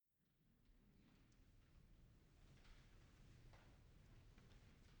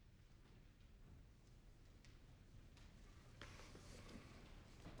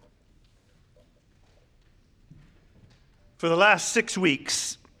For the last 6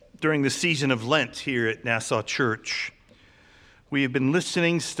 weeks, during the season of Lent here at Nassau Church, we have been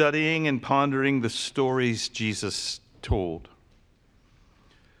listening, studying, and pondering the stories Jesus told,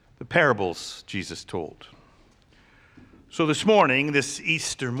 the parables Jesus told. So this morning, this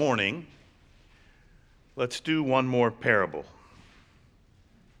Easter morning, let's do one more parable.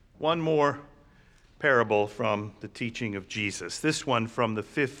 One more parable from the teaching of Jesus. This one from the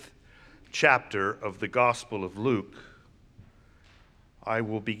 5th chapter of the Gospel of Luke. I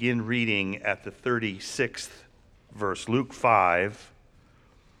will begin reading at the 36th verse, Luke 5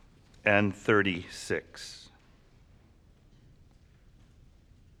 and 36.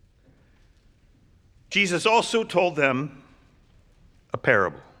 Jesus also told them a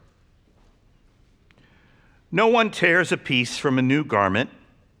parable. No one tears a piece from a new garment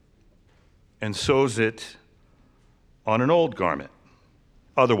and sews it on an old garment.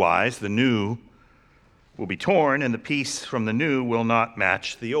 Otherwise, the new will be torn, and the piece from the new will not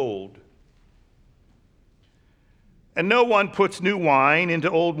match the old. And no one puts new wine into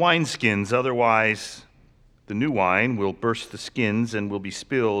old wineskins, otherwise the new wine will burst the skins and will be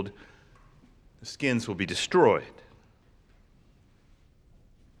spilled. The skins will be destroyed.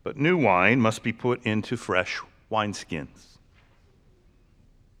 But new wine must be put into fresh wineskins.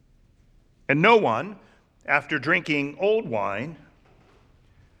 And no one, after drinking old wine,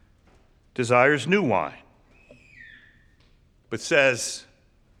 desires new wine, but says,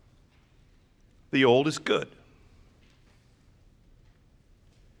 the old is good.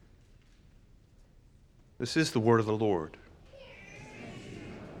 This is the word of the Lord.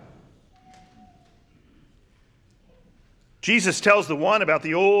 Jesus tells the one about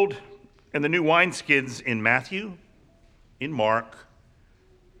the old and the new wineskins in Matthew, in Mark,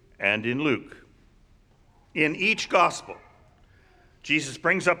 and in Luke. In each gospel, Jesus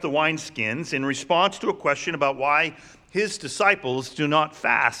brings up the wineskins in response to a question about why his disciples do not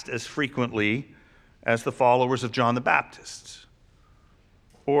fast as frequently as the followers of John the Baptist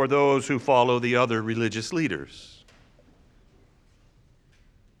or those who follow the other religious leaders.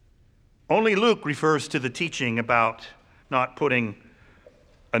 Only Luke refers to the teaching about not putting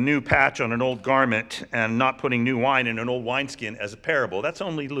a new patch on an old garment and not putting new wine in an old wineskin as a parable. That's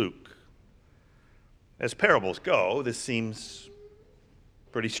only Luke. As parables go, this seems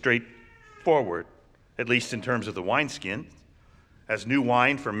pretty straightforward, at least in terms of the wineskin. As new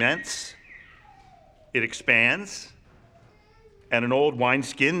wine ferments, it expands, and an old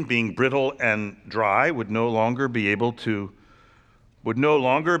wineskin, being brittle and dry, would no longer be able to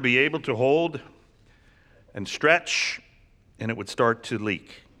hold and stretch, and it would start to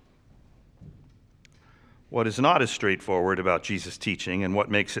leak. What is not as straightforward about Jesus' teaching and what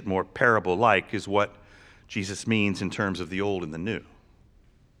makes it more parable-like is what Jesus means in terms of the old and the new.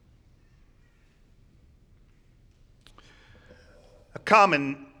 A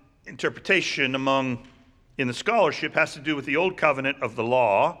common interpretation in the scholarship has to do with the old covenant of the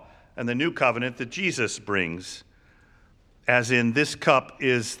law and the new covenant that Jesus brings. As in, this cup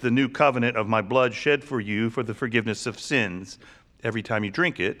is the new covenant of my blood shed for you for the forgiveness of sins. Every time you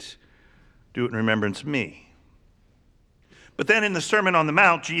drink it, do it in remembrance of me. But then in the Sermon on the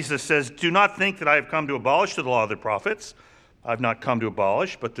Mount, Jesus says, do not think that I have come to abolish the law of the prophets. I've not come to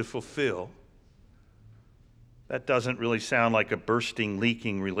abolish, but to fulfill. That doesn't really sound like a bursting,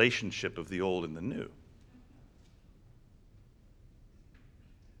 leaking relationship of the old and the new.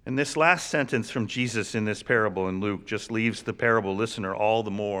 And this last sentence from Jesus in this parable in Luke just leaves the parable listener all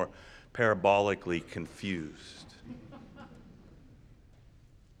the more parabolically confused.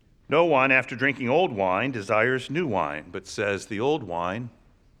 No one, after drinking old wine, desires new wine, but says the old wine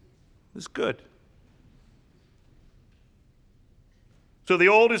is good. So the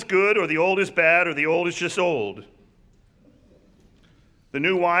old is good, or the old is bad, or the old is just old. The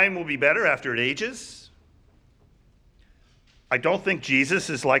new wine will be better after it ages. I don't think Jesus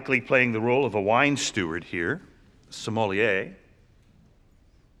is likely playing the role of a wine steward here, sommelier.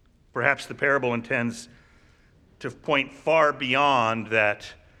 Perhaps the parable intends to point far beyond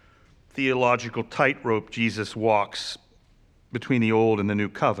that theological tightrope Jesus walks between the old and the new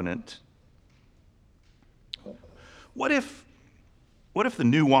covenant. What if the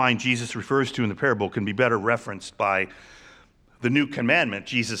new wine Jesus refers to in the parable can be better referenced by the new commandment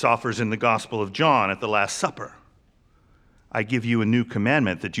Jesus offers in the Gospel of John at the Last Supper? I give you a new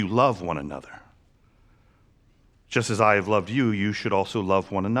commandment, that you love one another. Just as I have loved you, you should also love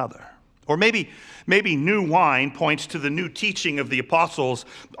one another. Or maybe new wine points to the new teaching of the apostles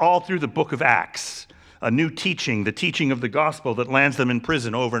all through the book of Acts. A new teaching, the teaching of the gospel that lands them in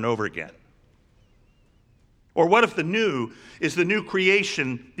prison over and over again. Or what if the new is the new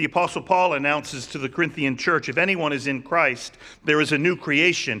creation the Apostle Paul announces to the Corinthian church? If anyone is in Christ, there is a new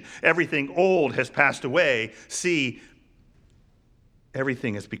creation. Everything old has passed away. See,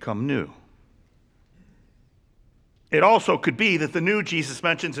 everything has become new. It also could be that the new Jesus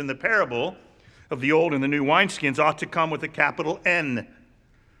mentions in the parable of the old and the new wineskins ought to come with a capital N.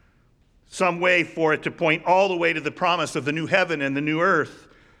 Some way for it to point all the way to the promise of the new heaven and the new earth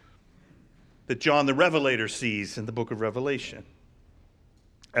that John the Revelator sees in the book of Revelation.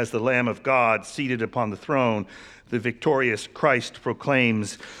 As the Lamb of God seated upon the throne, the victorious Christ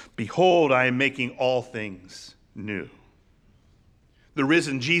proclaims, "Behold, I am making all things new." The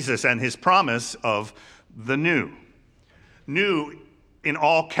risen Jesus and his promise of the new. New in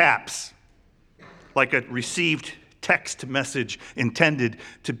all caps, like a received text message intended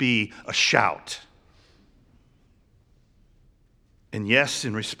to be a shout. And yes,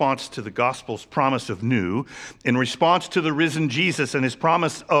 in response to the gospel's promise of new, in response to the risen Jesus and his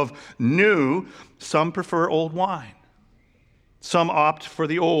promise of new, some prefer old wine. Some opt for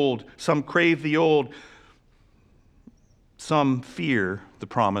the old. Some crave the old. Some fear the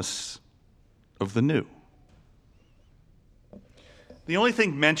promise of the new. The only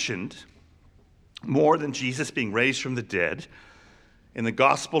thing mentioned, more than Jesus being raised from the dead, in the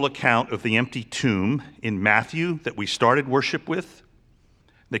gospel account of the empty tomb in Matthew that we started worship with,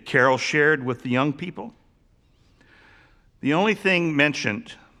 that Carol shared with the young people, the only thing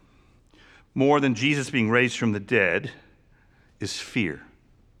mentioned more than Jesus being raised from the dead is fear.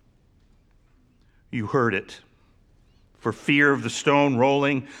 You heard it. For fear of the stone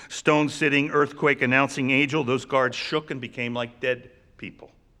rolling, stone sitting, earthquake announcing angel, those guards shook and became like dead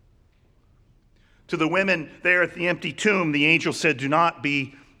people. To the women there at the empty tomb, the angel said, "Do not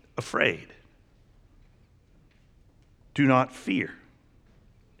be afraid. Do not fear."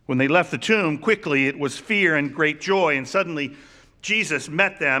 When they left the tomb, quickly it was fear and great joy, and suddenly Jesus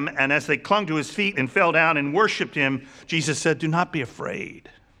met them, and as they clung to his feet and fell down and worshiped him, Jesus said, "Do not be afraid."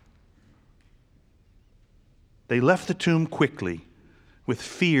 They left the tomb quickly with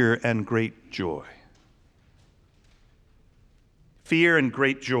fear and great joy. Fear and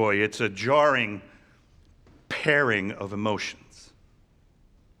great joy, it's a jarring pairing of emotions.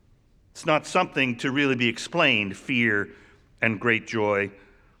 It's not something to really be explained, fear and great joy.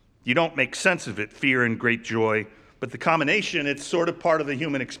 You don't make sense of it, fear and great joy, but the combination, it's sort of part of the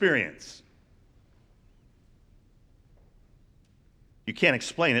human experience. You can't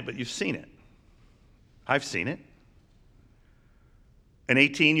explain it, but you've seen it. I've seen it. An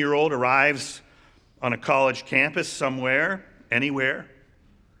 18-year-old arrives on a college campus somewhere, anywhere,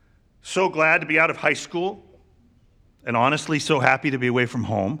 so glad to be out of high school, and honestly so happy to be away from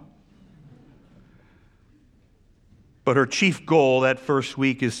home. But her chief goal that first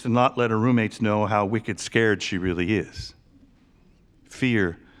week is to not let her roommates know how wicked scared she really is.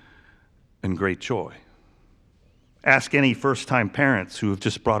 Fear and great joy. Ask any first-time parents who have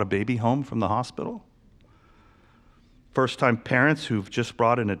just brought a baby home from the hospital. First-time parents who've just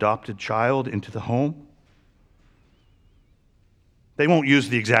brought an adopted child into the home. They won't use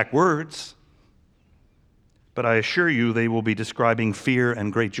the exact words, but I assure you they will be describing fear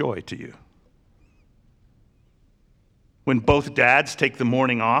and great joy to you. When both dads take the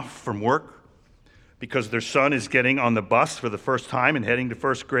morning off from work because their son is getting on the bus for the first time and heading to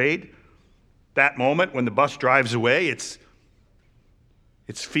first grade, that moment when the bus drives away, it's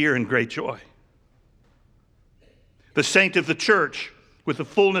fear and great joy. The saint of the church with the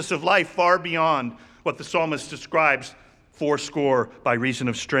fullness of life far beyond what the psalmist describes, fourscore by reason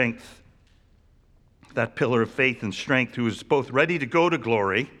of strength. That pillar of faith and strength who is both ready to go to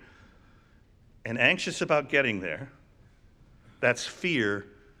glory and anxious about getting there. That's fear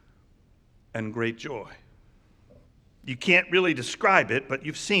and great joy. You can't really describe it, but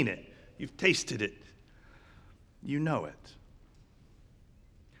you've seen it. You've tasted it. You know it.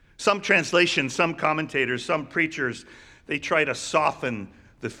 Some translations, some commentators, some preachers, they try to soften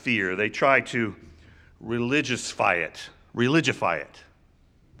the fear. They try to religify it.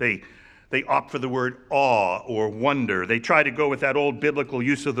 They opt for the word awe or wonder. They try to go with that old biblical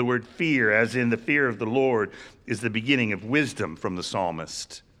use of the word fear, as in the fear of the Lord is the beginning of wisdom from the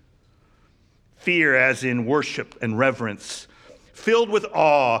psalmist. Fear as in worship and reverence. Filled with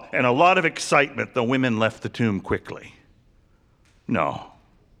awe and a lot of excitement, the women left the tomb quickly. No.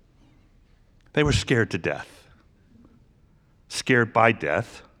 They were scared to death. Scared by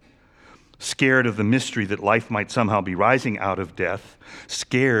death. Scared of the mystery that life might somehow be rising out of death.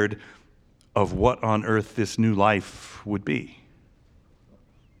 Scared of what on earth this new life would be.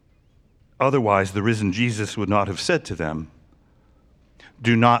 Otherwise, the risen Jesus would not have said to them,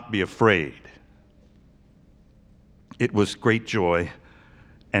 "Do not be afraid." it was great joy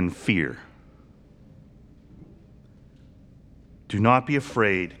and fear. Do not be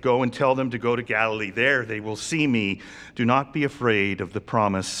afraid. Go and tell them to go to Galilee. There they will see me. Do not be afraid of the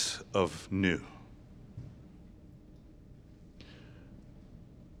promise of new.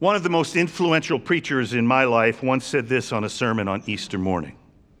 One of the most influential preachers in my life once said this on a sermon on Easter morning.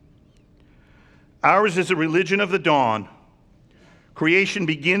 Ours is a religion of the dawn. Creation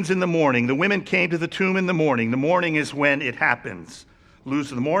begins in the morning. The women came to the tomb in the morning. The morning is when it happens. Lose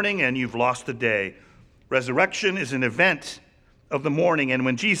the morning and you've lost the day. Resurrection is an event of the morning, and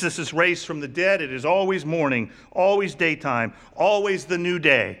when Jesus is raised from the dead, it is always morning, always daytime, always the new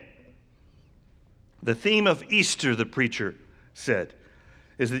day. The theme of Easter, the preacher said,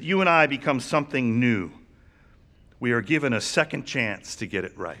 is that you and I become something new. We are given a second chance to get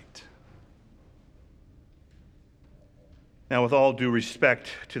it right. Now, with all due respect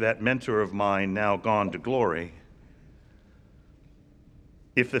to that mentor of mine now gone to glory,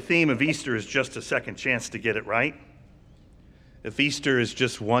 if the theme of Easter is just a second chance to get it right, if Easter is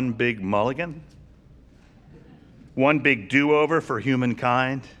just one big mulligan, one big do-over for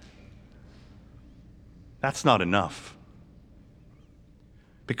humankind, that's not enough.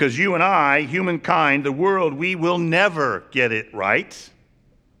 Because you and I, humankind, the world, we will never get it right.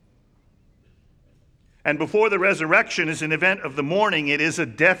 And before the resurrection is an event of the morning, it is a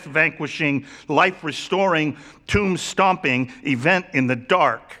death-vanquishing, life-restoring, tomb-stomping event in the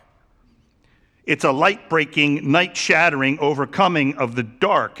dark. It's a light-breaking, night-shattering overcoming of the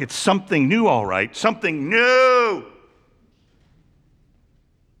dark. It's something new, all right. Something new.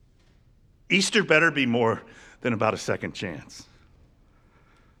 Easter better be more than about a second chance.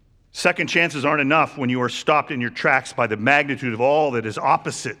 Second chances aren't enough when you are stopped in your tracks by the magnitude of all that is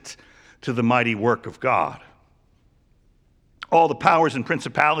opposite to the mighty work of God. All the powers and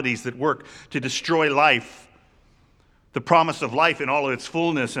principalities that work to destroy life, the promise of life in all of its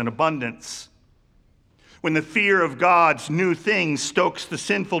fullness and abundance. When the fear of God's new things stokes the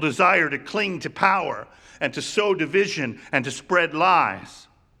sinful desire to cling to power and to sow division and to spread lies.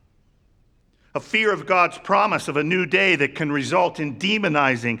 A fear of God's promise of a new day that can result in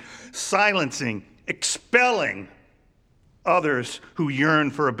demonizing, silencing, expelling others who yearn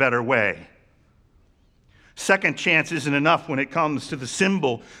for a better way. Second chance isn't enough when it comes to the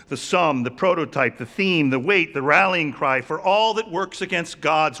symbol, the sum, the prototype, the theme, the weight, the rallying cry for all that works against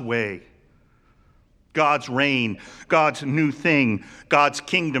God's way. God's reign, God's new thing, God's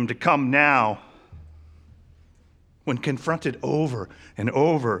kingdom to come now. When confronted over and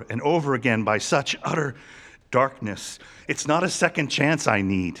over and over again by such utter darkness, it's not a second chance I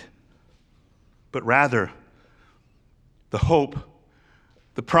need, but rather the hope,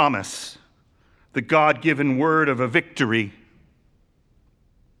 the promise, the God-given word of a victory,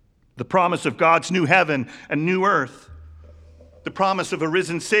 the promise of God's new heaven and new earth, the promise of a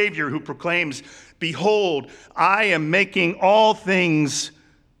risen Savior who proclaims, "Behold, I am making all things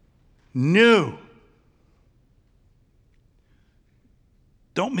new."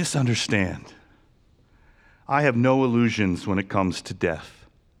 Don't misunderstand. I have no illusions when it comes to death.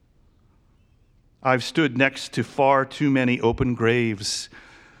 I've stood next to far too many open graves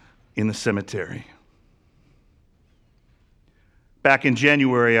in the cemetery. Back in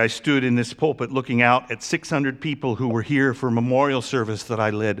January, I stood in this pulpit looking out at 600 people who were here for a memorial service that I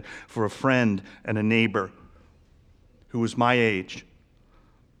led for a friend and a neighbor who was my age,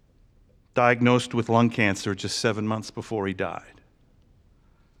 diagnosed with lung cancer just 7 months before he died.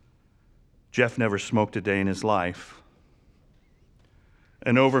 Jeff never smoked a day in his life.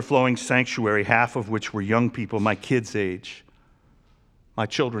 An overflowing sanctuary, half of which were young people my kids' age, my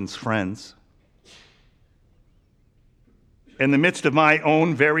children's friends. In the midst of my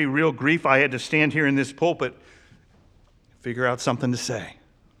own very real grief, I had to stand here in this pulpit, figure out something to say.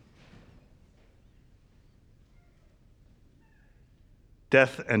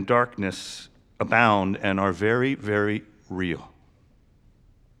 Death and darkness abound and are very, very real.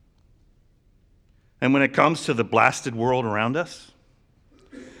 And when it comes to the blasted world around us,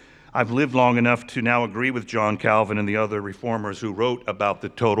 I've lived long enough to now agree with John Calvin and the other reformers who wrote about the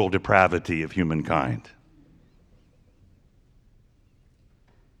total depravity of humankind.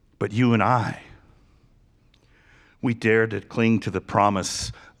 But you and I, we dare to cling to the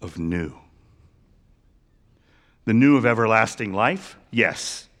promise of new. The new of everlasting life?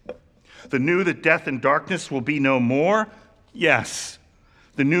 Yes. The new that death and darkness will be no more? Yes.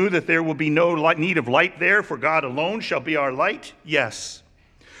 The new that there will be no need of light there, for God alone shall be our light? Yes.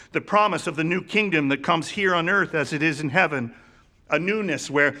 The promise of the new kingdom that comes here on earth as it is in heaven, a newness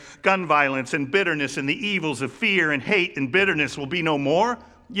where gun violence and bitterness and the evils of fear and hate and bitterness will be no more?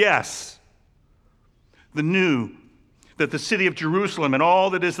 Yes. The new that the city of Jerusalem and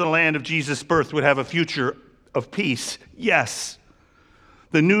all that is the land of Jesus' birth would have a future of peace? Yes.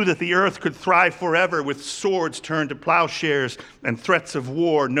 The knew that the earth could thrive forever with swords turned to plowshares and threats of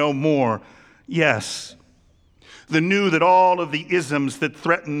war no more? Yes. The knew that all of the isms that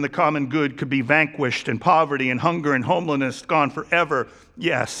threaten the common good could be vanquished, and poverty and hunger and homelessness gone forever?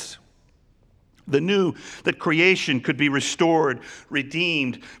 Yes. The knew that creation could be restored,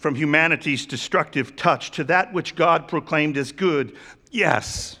 redeemed from humanity's destructive touch to that which God proclaimed as good?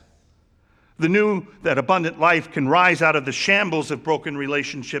 Yes. The knew that abundant life can rise out of the shambles of broken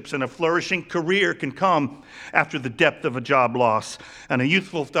relationships, and a flourishing career can come after the depth of a job loss, and a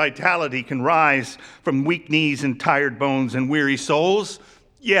youthful vitality can rise from weak knees and tired bones and weary souls?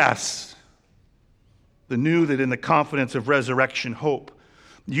 Yes. The knew that in the confidence of resurrection hope,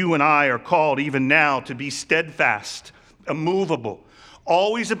 you and I are called even now to be steadfast, immovable,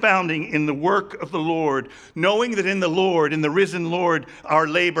 always abounding in the work of the Lord, knowing that in the Lord, in the risen Lord, our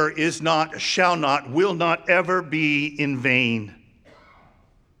labor is not, shall not, will not ever be in vain.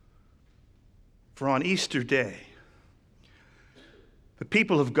 For on Easter Day, the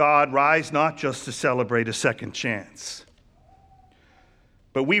people of God rise not just to celebrate a second chance,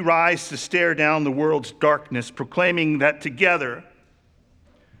 but we rise to stare down the world's darkness, proclaiming together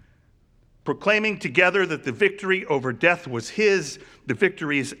that the victory over death was his, the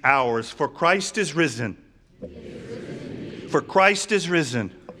victory is ours. For Christ is risen. For Christ is risen.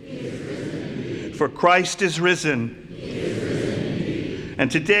 For Christ is risen.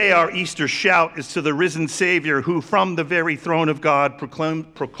 And today our Easter shout is to the risen Savior, who from the very throne of God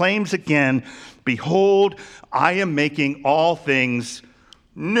proclaims again, "Behold, I am making all things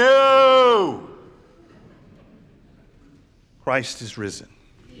new." Christ is risen.